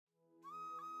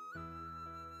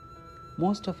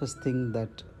Most of us think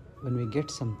that when we get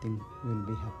something, we will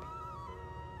be happy.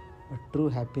 But true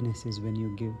happiness is when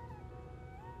you give.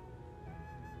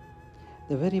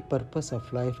 The very purpose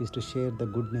of life is to share the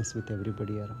goodness with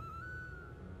everybody around.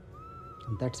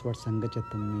 And that's what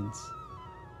Sangachatam means.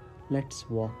 Let's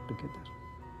walk together.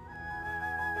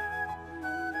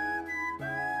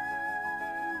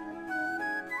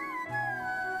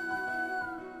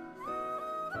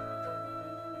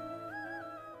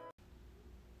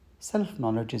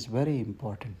 Self-knowledge is very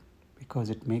important because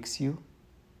it makes you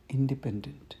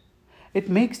independent. It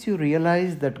makes you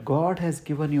realize that God has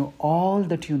given you all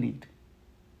that you need.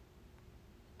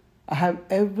 I have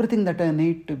everything that I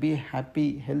need to be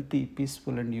happy, healthy,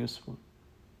 peaceful, and useful.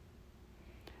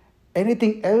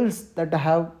 Anything else that I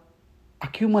have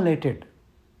accumulated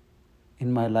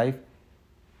in my life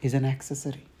is an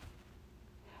accessory.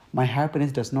 My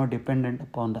happiness does not depend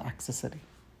upon the accessory.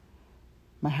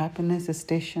 My happiness is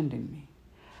stationed in me.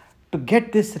 To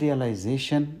get this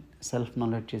realization,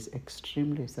 self-knowledge is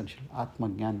extremely essential. Atma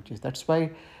Gyan. That's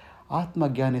why Atma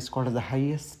Gyan is called as the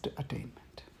highest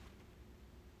attainment.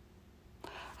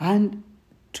 And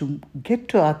to get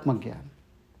to Atma Gyan,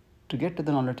 to get to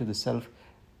the knowledge of the self,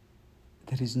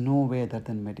 there is no way other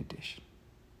than meditation.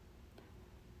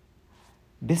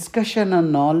 Discussion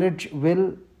and knowledge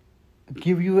will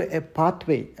give you a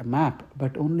pathway, a map,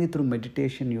 but only through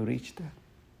meditation you reach there.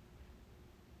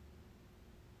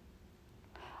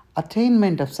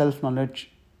 Attainment of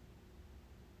self-knowledge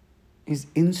is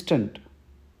instant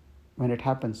when it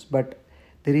happens, but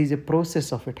there is a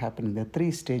process of it happening. There are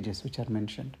 3 stages which are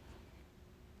mentioned.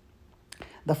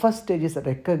 The first stage is a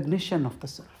recognition of the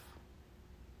self.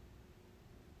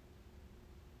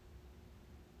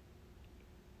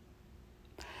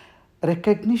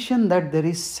 Recognition that there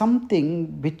is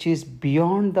something which is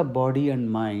beyond the body and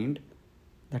mind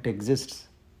that exists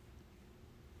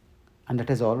and that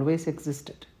has always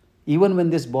existed, even when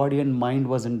this body and mind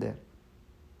wasn't there.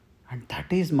 And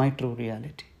that is my true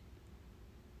reality.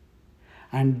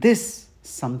 And this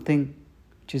something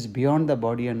which is beyond the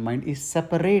body and mind is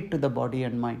separate to the body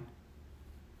and mind.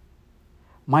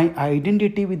 My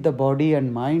identity with the body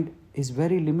and mind is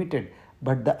very limited,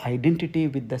 but the identity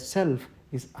with the self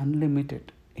is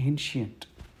unlimited, ancient,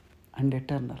 and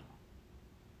eternal.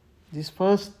 This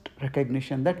first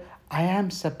recognition that I am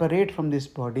separate from this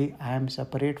body, I am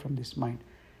separate from this mind.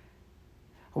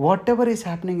 Whatever is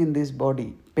happening in this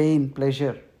body, pain,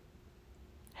 pleasure,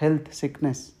 health,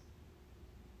 sickness,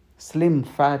 slim,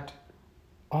 fat,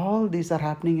 all these are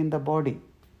happening in the body.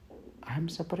 I am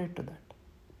separate to that.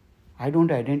 I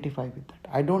don't identify with that.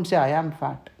 I don't say I am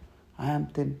fat, I am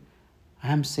thin,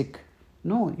 I am sick.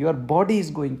 No, your body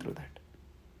is going through that.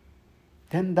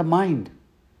 Then the mind.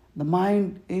 The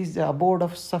mind is the abode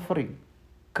of suffering,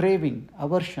 craving,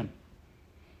 aversion.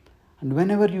 And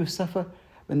whenever you suffer,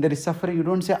 when there is suffering, you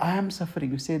don't say, I am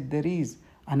suffering. You say, there is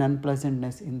an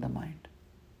unpleasantness in the mind.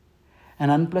 An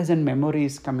unpleasant memory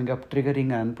is coming up, triggering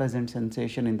an unpleasant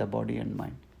sensation in the body and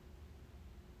mind.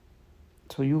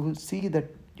 So you will see that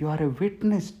you are a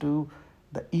witness to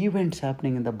the events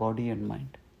happening in the body and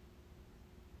mind.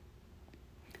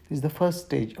 This is the first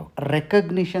stage of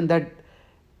recognition that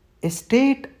a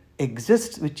state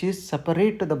exists which is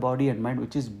separate to the body and mind,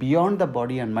 which is beyond the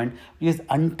body and mind, which is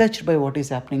untouched by what is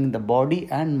happening in the body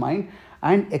and mind,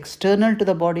 and external to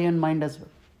the body and mind as well.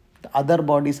 The other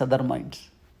bodies, other minds,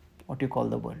 what you call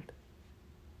the world.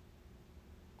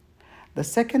 The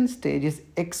second stage is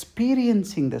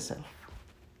experiencing the self.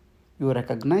 You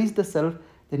recognize the self,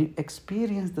 then you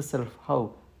experience the self.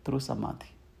 How? Through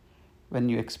samadhi. When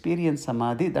you experience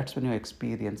samadhi, that's when you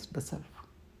experience the self.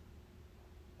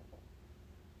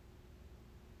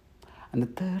 And the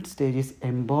third stage is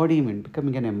embodiment,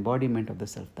 becoming an embodiment of the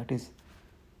self. That is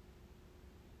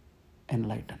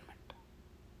enlightenment.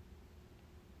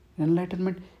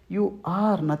 Enlightenment, you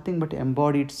are nothing but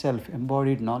embodied self,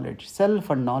 embodied knowledge. Self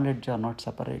and knowledge are not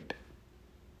separate.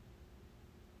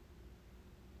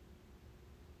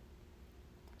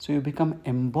 So you become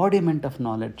embodiment of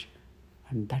knowledge,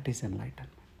 and that is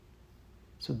enlightenment.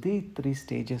 So these 3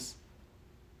 stages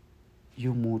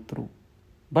you move through.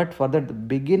 But for that, the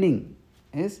beginning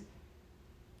is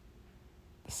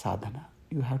the sadhana.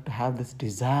 You have to have this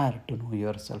desire to know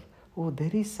yourself. Oh, there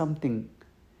is something.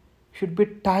 You should be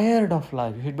tired of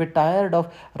life. You should be tired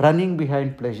of running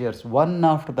behind pleasures, one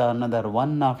after the another,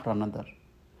 one after another.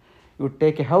 You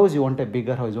take a house, you want a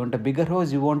bigger house. You want a bigger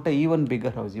house, you want an even bigger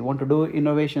house. You want to do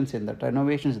innovations in that, then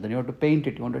you have to paint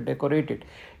it, you want to decorate it.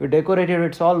 You decorate it,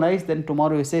 it's all nice, then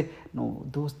tomorrow you say, no,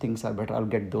 those things are better, I'll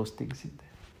get those things in there.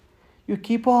 You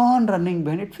keep on running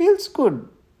behind. It feels good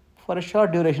for a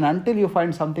short duration until you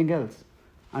find something else.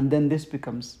 And then this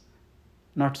becomes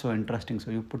not so interesting,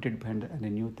 so you put it behind and a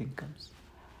new thing comes.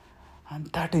 And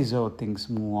that is how things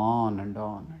move on and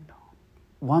on and on.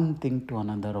 One thing to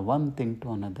another, one thing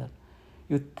to another.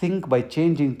 You think by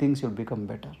changing things you'll become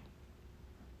better.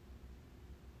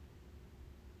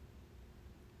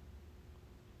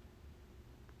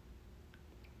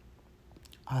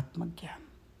 Atmagyan.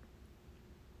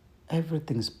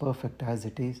 Everything is perfect as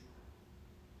it is.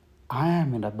 I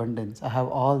am in abundance. I have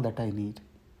all that I need.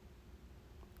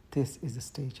 This is the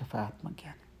stage of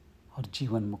Atmagyan or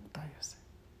Jivan Mukta, you say.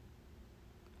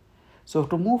 So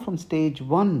to move from stage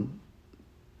one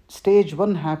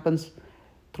happens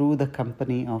through the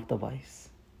company of the wise.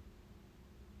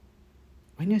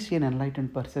 When you see an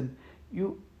enlightened person,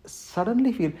 you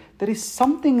suddenly feel there is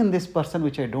something in this person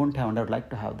which I don't have and I would like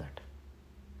to have that.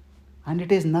 And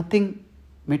it is nothing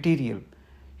material.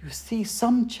 You see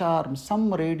some charm,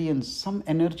 some radiance, some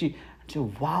energy, and say,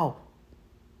 wow.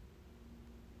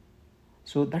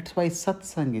 So that's why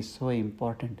satsang is so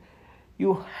important.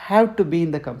 You have to be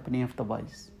in the company of the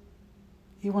wise,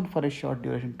 even for a short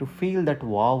duration, to feel that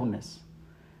wowness.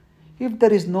 If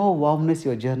there is no wowness,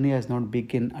 your journey has not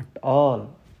begun at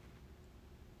all.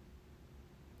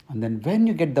 And then when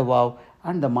you get the wow,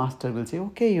 and the master will say,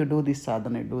 okay, you do this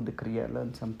sadhana, do the kriya,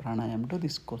 learn some pranayam, do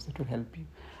this course, that will help you.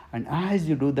 And as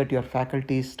you do that, your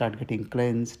faculties start getting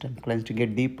cleansed and cleansed. You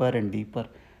get deeper and deeper.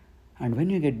 And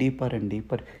when you get deeper and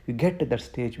deeper, you get to that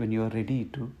stage when you are ready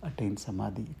to attain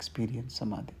samadhi, experience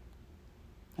samadhi.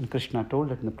 And Krishna told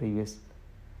that in the previous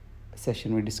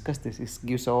session we discussed this. It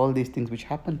gives all these things which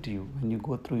happen to you when you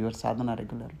go through your sadhana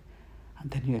regularly.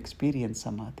 And then you experience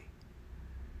samadhi.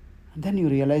 And then you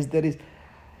realize there is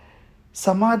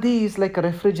samadhi is like a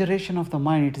refrigeration of the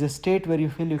mind. It is a state where you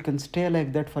feel you can stay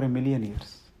like that for 1,000,000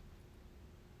 years.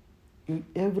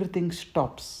 Everything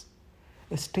stops.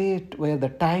 A state where the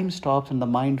time stops and the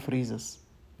mind freezes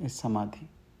is samadhi.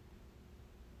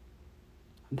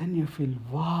 And then you feel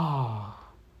wow.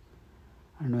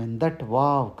 And when that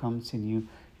wow comes in you,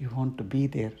 you want to be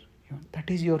there. That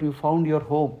is you found your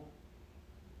home.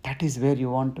 That is where you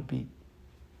want to be.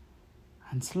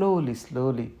 And slowly,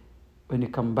 slowly, when you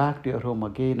come back to your home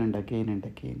again and again and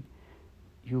again,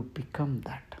 you become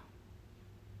that.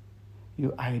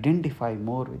 You identify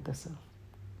more with the self.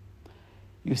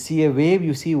 You see a wave,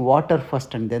 you see water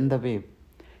first and then the wave.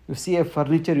 You see a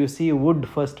furniture, you see wood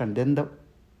first and then the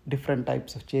different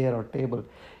types of chair or table.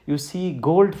 You see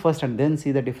gold first and then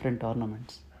see the different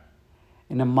ornaments.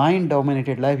 In a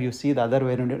mind-dominated life, you see the other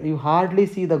way around. You hardly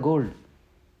see the gold.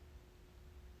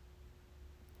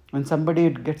 When somebody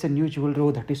gets a new jewelry,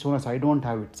 oh, that is so nice, I don't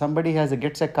have it. Somebody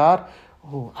gets a car,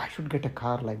 oh, I should get a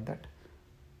car like that.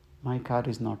 My car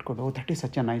is not good. Oh, that is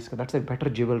such a nice car. That's a better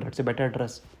jewel. That's a better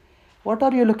dress. What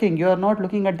are you looking? You are not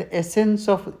looking at the essence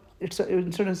of it. Instead,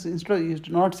 you're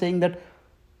not saying that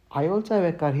I also have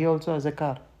a car, he also has a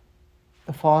car.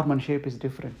 The form and shape is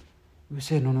different. You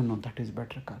say, no, that is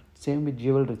better car. Same with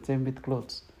jewelry, same with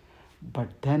clothes. But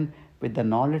then with the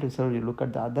knowledge itself, you look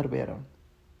at the other way around.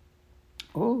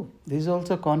 Oh, this is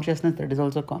also consciousness, that is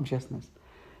also consciousness.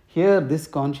 Here, this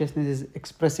consciousness is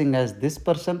expressing as this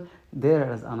person,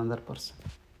 there as another person.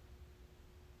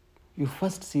 You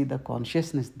first see the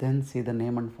consciousness, then see the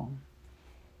name and form.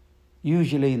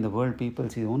 Usually in the world, people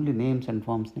see only names and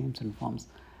forms.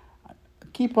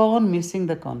 Keep on missing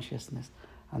the consciousness.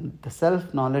 And the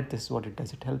self-knowledge, this is what it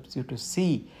does. It helps you to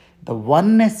see the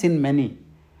oneness in many,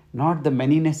 not the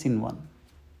manyness in one.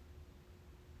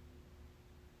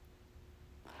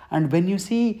 And when you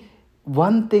see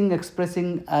one thing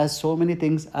expressing as so many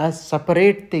things, as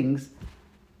separate things,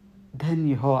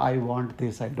 then I want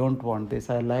this, I don't want this,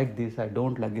 I like this, I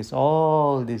don't like this.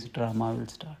 All this drama will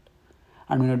start.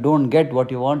 And when you don't get what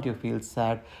you want, you feel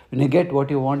sad. When you get what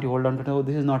you want, you hold on to it. Oh,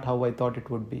 this is not how I thought it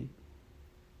would be.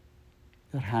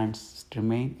 Your hands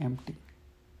remain empty.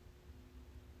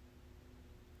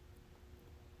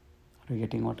 Are you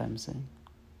getting what I'm saying?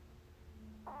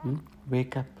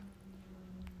 Wake up.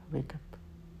 Wake up.